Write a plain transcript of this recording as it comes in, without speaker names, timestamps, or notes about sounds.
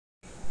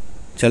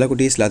சில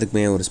குட்டீஸ்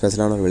எல்லாத்துக்குமே ஒரு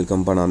ஸ்பெஷலான ஒரு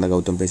வெல்கம் பண்ண அந்த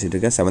கௌதம் பேசிட்டு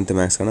இருக்கேன். 7th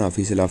மேக்ஸ்க்கான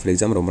அஃபீஷியல் ஆஃப்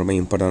எக்ஸாம் ரொம்ப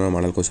இம்பார்ட்டன்டான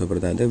மாடல் கோர்ஸ்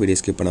பேப்பர் தான். வீடியோ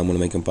ஸ்கிப் பண்ணாமல்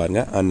முழுமைக்கும்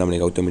பாருங்கள். அண்ட் நம்ம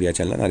கௌதம் மீடியா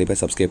சேனல் நிறைய பேர்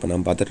சப்ஸ்கிரைப்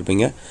பண்ணாமல்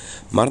பார்த்துருப்பீங்க.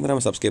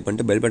 மறந்துடாமல் சப்ஸ்கிரைப்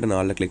பண்ணிட்டு பெல் பட்டன்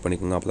ஆலில் கிளிக்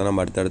பண்ணிக்கோங்க. அப்போ தான்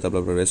நம்ம அடுத்த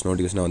ப்ரோக்ரஸ்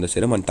நோட்டிஃபிகேஷன் வந்து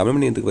சேரும். அண்ட் தமிழ்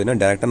மீடியத்துக்கு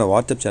பார்த்தீங்கன்னா டேரெக்டாக நான்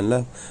வாட்ஸ்அப்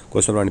சேனலில்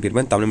course paper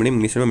அனுப்பியிருப்பேன். Tamil medium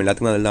English medium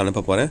எல்லாத்துக்கும் அதில் தான்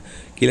அனுப்ப போகிறேன்.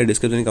 கீழே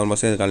டிஸ்கிரிப்ஷன்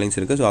கமெண்ட் அது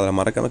லிங்க்ஸ் இருக்குது. ஸோ அதில்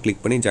மறக்காமல்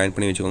கிளிக் பண்ணி ஜாயின்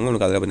பண்ணி வச்சுக்கோங்க.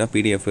 உங்களுக்கு அதில் பார்த்தீங்கன்னா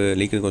பிடிஎஃப்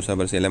லீக்கல் கோர்ஸ்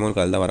பேப்பர்ஸ் எல்லாமே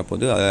உங்களுக்கு அதில் தான்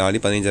வரப்போகுது. அதில்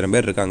ஆல்ரெடி 15,000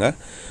 பேர் இருக்காங்க.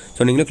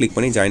 ஸோ நீங்களும் கிளிக்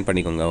பண்ணி ஜாயின்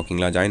பண்ணிக்கோங்க.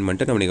 ஓகேங்களா? ஜாயின்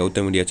பண்ணிட்டு நம்ம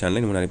கௌதம் மீடியா சேனலில்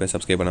இன்னும் நிறைய பேர்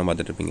சப்ஸ்கிரைப் பண்ணாமல்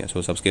பார்த்துட்டு இருப்பீங்க. ஸோ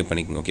சப்ஸ்கிரைப்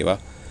பண்ணிக்கோங்க.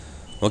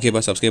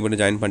 ஓகேவா சப்ஸ்கிரைப் பண்ணி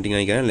ஜாயின்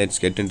பண்ணிட்டீங்கன்னு நினைக்கிறேன். Let's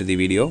get into the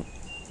video.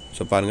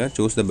 So பாருங்கள்,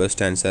 choose the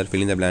best answer,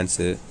 fill in the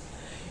plants.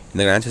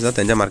 இந்த ஆன்சர்ஸ் தான்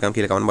தெரிஞ்சால் மறக்காம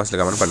கீழே கமெண்ட் பாக்ஸில்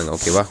கமெண்ட் பண்ணுங்கள்.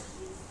 ஓகேவா?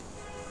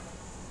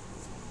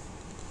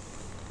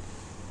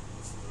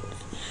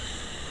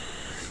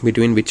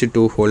 Between which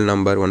two whole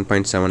number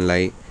 1.7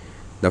 lie?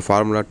 The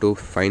formula to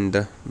find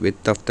the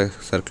width of the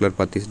circular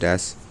path is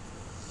dash.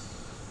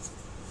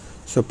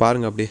 So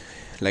பாருங்கள் அப்படி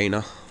லைனா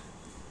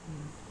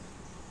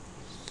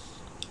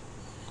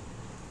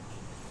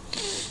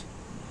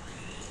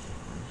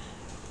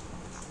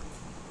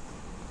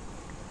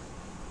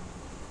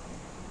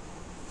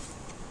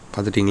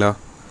பார்த்துட்டிங்களா?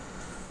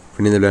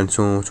 ஃபினிஷ் தி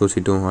பிளான்ஸும்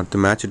சூசிட்டும். அடுத்து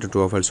மேட்ச் இட்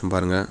ட்ரூ ஆர் ஃபால்ஸும்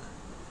பாருங்கள்.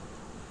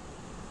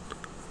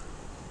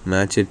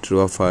 Match it true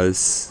or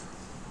false.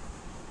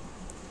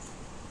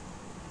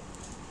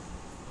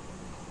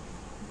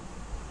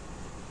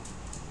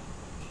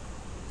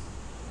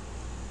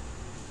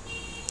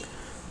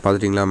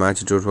 பார்த்துட்டிங்களா?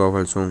 Match true R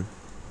ஃபால்ஸும்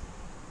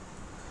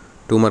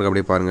 2 mark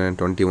அப்படியே பாருங்கள்.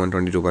 21,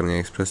 22 பாருங்கள்.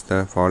 Express the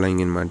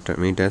following in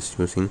metres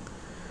using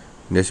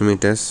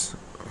டெசிமீட்டர்ஸ்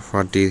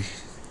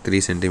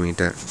 43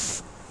 centimetre.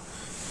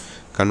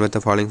 Convert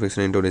the following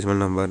fraction into decimal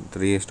number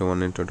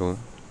 3:1:2.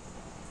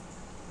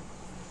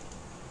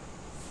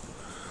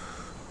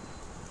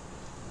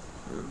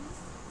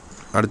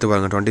 அடுத்து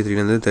பாருங்கள்,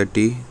 23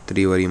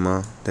 33 வரையுமா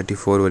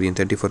 34 வரையும்.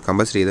 34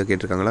 கம்பல்சரி ஏதோ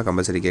கேட்டிருக்காங்களா?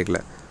 கம்பல்சரி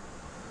கேட்கல.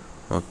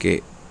 Okay,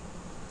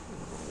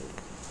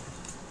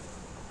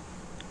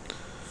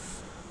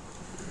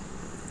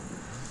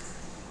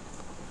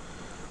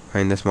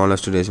 find the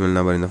smallest decimal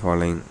number in the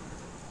following.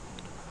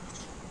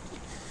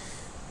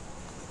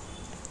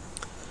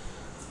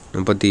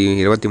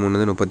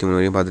 23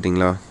 வரையும்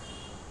பார்த்துட்டிங்களா?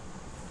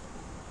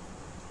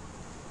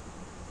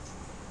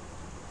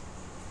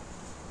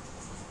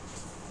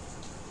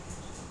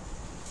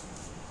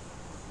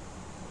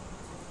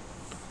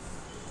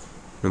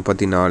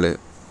 நாலு.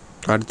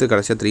 அடுத்து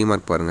கடைசியாக 3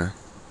 மார்க் பாருங்கள்.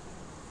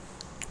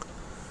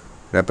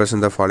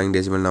 represent the following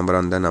decimal number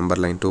on the number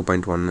line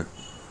 2.1.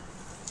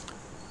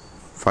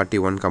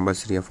 41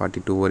 கம்பல்சரியாக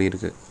 42 வரை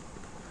இருக்குது.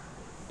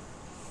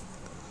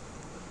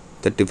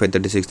 35,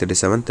 36,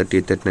 37,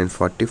 38, 39,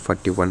 40,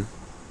 41,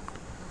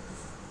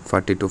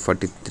 42,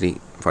 43,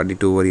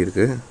 42 வரை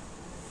இருக்குது.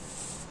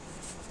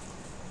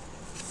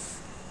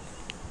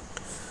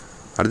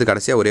 அடுத்து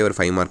கடைசியாக ஒரே ஒரு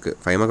 5 மார்க்கு.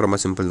 5 மார்க் ரொம்ப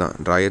சிம்பிள் தான்.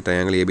 Draw a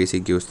triangle ABC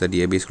gives that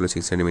ABC =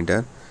 6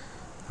 centimetre.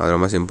 அது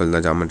ரொம்ப சிம்பிள்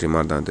தான், ஜாமெட்ரி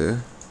மாதிரி தான் அது.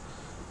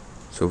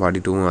 ஸோ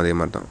 42 அதே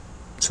மாதிரி தான்.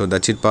 So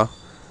that's இட்பா.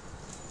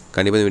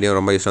 கண்டிப்பாக இந்த வீடியோ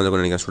ரொம்ப யூஸ்ஃபுல்லாக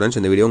இருக்கும் நினைக்கிறேன் ஸ்டூடெண்ட்ஸ்.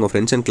 இந்த வீடியோ உங்கள்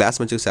ஃப்ரெண்ட்ஸ் அண்ட்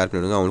கிளாஸ்மேட்ஸ்க்கு ஷேர்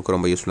பண்ணுங்க, அவங்களுக்கு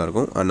ரொம்ப யூஸ்ஃபுல்லாக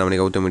இருக்கும். அண்ட் நம்ம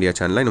கௌதம் மீடியா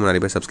சேனலில் இன்னும்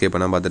நிறைய பேர் சப்ஸ்கிரைப்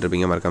பண்ணால் பார்த்துட்டு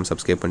இருப்பீங்க. மறக்காம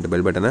சப்ஸ்கிரைப் பண்ணிட்டு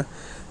பெல் பட்டனை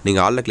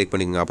நீங்கள் ஆலில் கிளிக்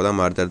பண்ணிக்கோங்க. அப்போ தான்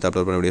அடுத்த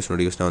அப்லோட் பண்ண வீடியோஸ்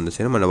நோட்டிஃபிகேஷன் வந்து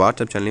சேரும். அந்த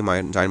வாட்ஸ்அப் சேனலையும்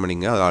ஜாயின்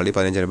பண்ணிங்க. அது ஆல்ரெடி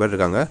 15,000 பேர்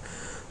இருக்காங்க.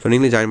 ஸோ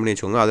நீங்களும் ஜாயின் பண்ணி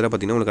வச்சுக்கோங்க. அதில்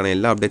பார்த்தீங்கன்னா உங்களுக்கான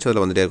எல்லா அப்டேட்ஸும்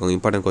அதில் வந்துட்டே இருக்கும்.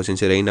 Important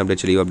questions, rain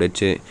updates, leave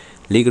updates,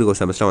 legal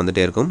course அப்டேட்ஸ்லாம்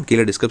வந்துட்டே இருக்கும்.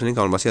 கீழே டிஸ்கிரிப்ஷனுக்கு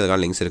கமெண்ட் பாக்ஸில்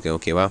அதுக்கான லிங்க்ஸ் இருக்குது.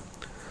 ஓகேவா?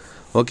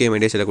 ஓகே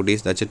மைடியா சில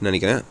குட்டீஸ், தட்ஸ் இட்னு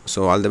நினைக்கிறேன்.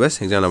 So all the best,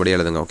 exam நல்லபடியாக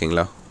எழுதுங்க.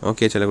 ஓகேங்களா?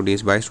 ஓகே சில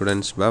குட்டீஸ், பாய்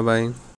ஸ்டூடெண்ட்ஸ், பாய்.